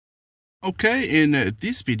Okay, in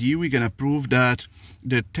this video, we're going to prove that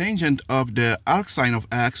the tangent of the arcsine of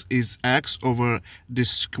x is x over the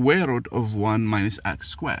square root of 1 minus x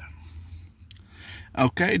squared.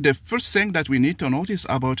 Okay, the first thing that we need to notice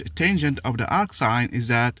about tangent of the arcsine is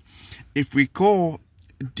that if we call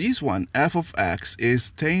this one f of x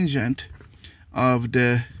is tangent of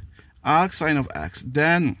the arcsine of x,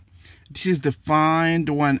 then this is defined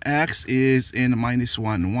when x is in minus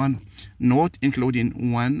 1, 1, not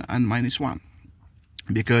including 1 and minus 1.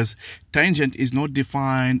 Because tangent is not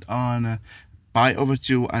defined on pi over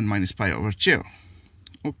 2 and minus pi over 2.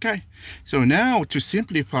 Okay, so now to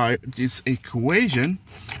simplify this equation,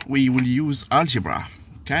 we will use algebra.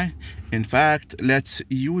 Okay, in fact, let's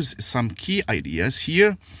use some key ideas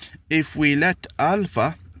here. If we let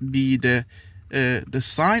alpha be the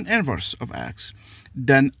sine inverse of x,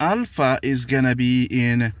 then alpha is gonna be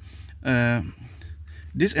in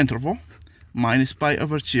this interval, minus pi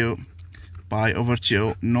over 2,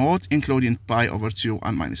 not including pi over 2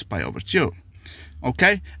 and minus pi over 2.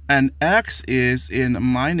 Okay, and x is in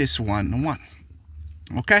minus 1, 1.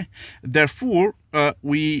 Okay, therefore,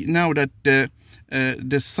 we know that the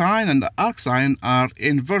sine and the arcsine are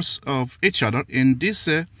inverse of each other in this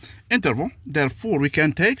interval. Therefore, we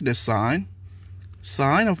can take the sine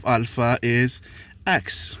of alpha is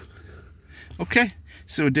x. Okay,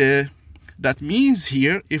 so that means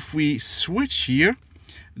here, if we switch here,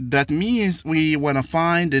 that means we want to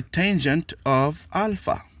find the tangent of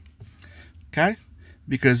alpha. Okay,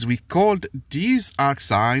 because we called this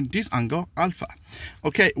arcsine, this angle, alpha.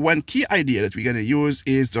 Okay, one key idea that we're going to use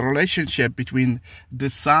is the relationship between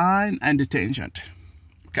the sine and the tangent.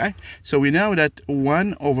 Okay, so we know that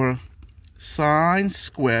 1 over sine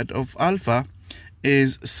squared of alpha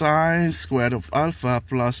is sine squared of alpha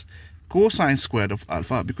plus cosine squared of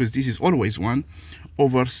alpha, because this is always 1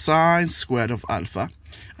 over sine squared of alpha.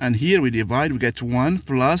 And here we divide, we get 1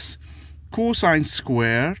 plus cosine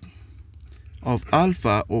squared of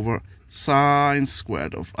alpha over sine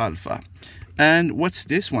squared of alpha. And what's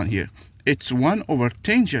this one here? It's 1 over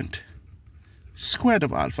tangent squared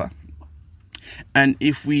of alpha. And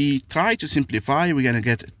if we try to simplify, we're going to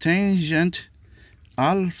get tangent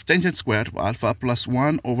squared of alpha plus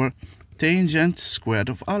 1 over tangent squared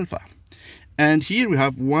of alpha. And here we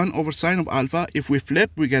have 1 over sine of alpha. If we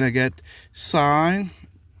flip, we're going to get sine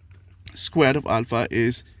squared of alpha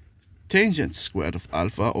is tangent squared of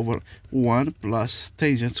alpha over 1 plus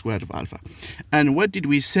tangent squared of alpha. And what did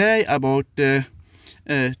we say about the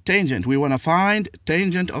tangent? We want to find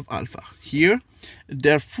tangent of alpha here.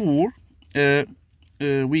 Therefore,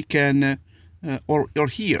 we can or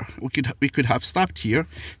here we could have stopped here.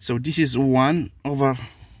 So this is 1 over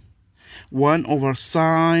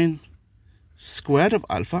sine squared of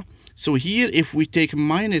alpha. So here, if we take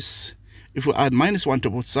if we add minus 1 to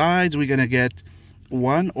both sides, we're gonna get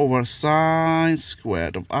 1 over sine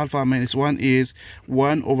squared of alpha minus 1 is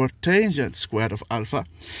 1 over tangent squared of alpha.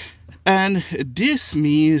 And this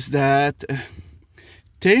means that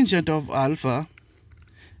tangent of alpha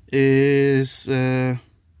is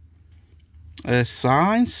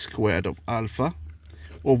sine squared of alpha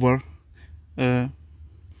over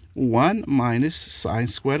 1 minus sine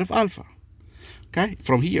squared of alpha. Okay,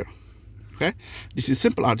 from here. Okay, this is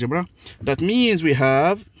simple algebra. That means we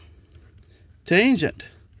have tangent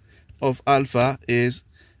of alpha is,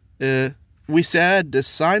 we said the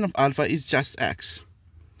sine of alpha is just x.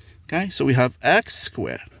 Okay, so we have x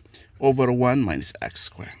squared over 1 minus x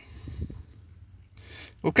squared.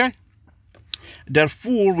 Okay,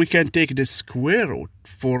 therefore we can take the square root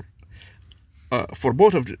for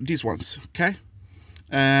both of these ones. Okay,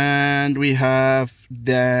 and we have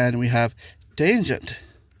tangent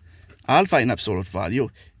alpha in absolute value.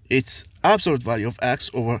 It's absolute value of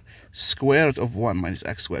x over square root of 1 minus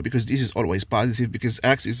x squared, because this is always positive because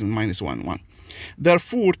x is in minus 1, 1.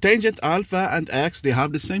 Therefore, tangent alpha and x, they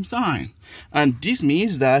have the same sign. And this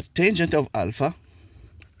means that tangent of alpha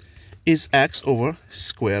is x over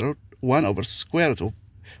square root 1 over square root of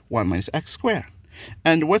 1 minus x squared.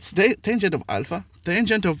 And what's the tangent of alpha?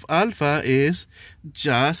 Tangent of alpha is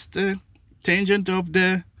just the tangent of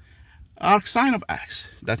the arcsine of x.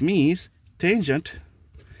 That means tangent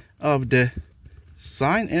of the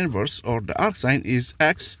sine inverse or the arcsine is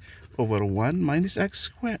x over 1 minus x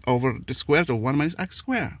squared over the square root of 1 minus x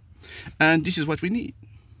squared. And this is what we need.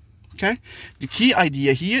 Okay, the key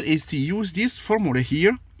idea here is to use this formula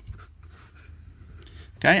here.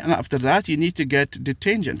 Okay, and after that you need to get the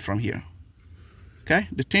tangent from here. Okay,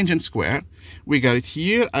 the tangent square, we got it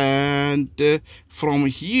here, and from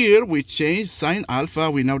here we change sine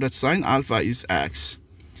alpha. We know that sine alpha is x,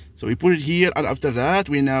 so we put it here, and after that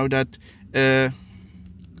we know that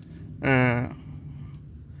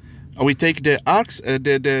we take the arcs,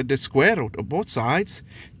 the square root of both sides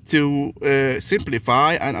to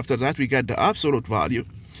simplify, and after that we get the absolute value.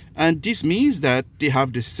 And this means that they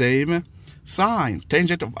have the same sign,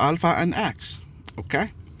 tangent of alpha and x,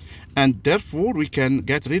 okay? And therefore we can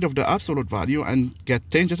get rid of the absolute value and get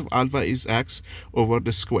tangent of alpha is x over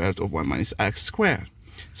the square root of 1 minus x squared.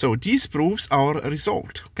 So this proves our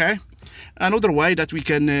result, okay? Another way that we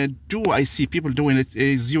can do, I see people doing it,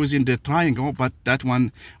 is using the triangle, but that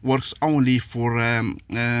one works only for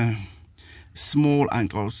small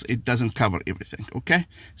angles. It doesn't cover everything, okay?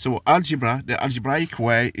 So algebra, the algebraic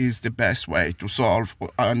way is the best way to solve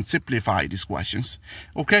and simplify these questions,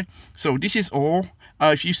 okay? So this is all.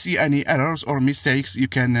 If you see any errors or mistakes, you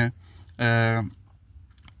can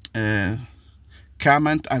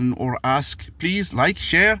comment and or ask. Please like,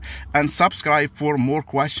 share, and subscribe for more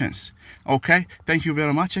questions. Okay, thank you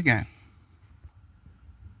very much again.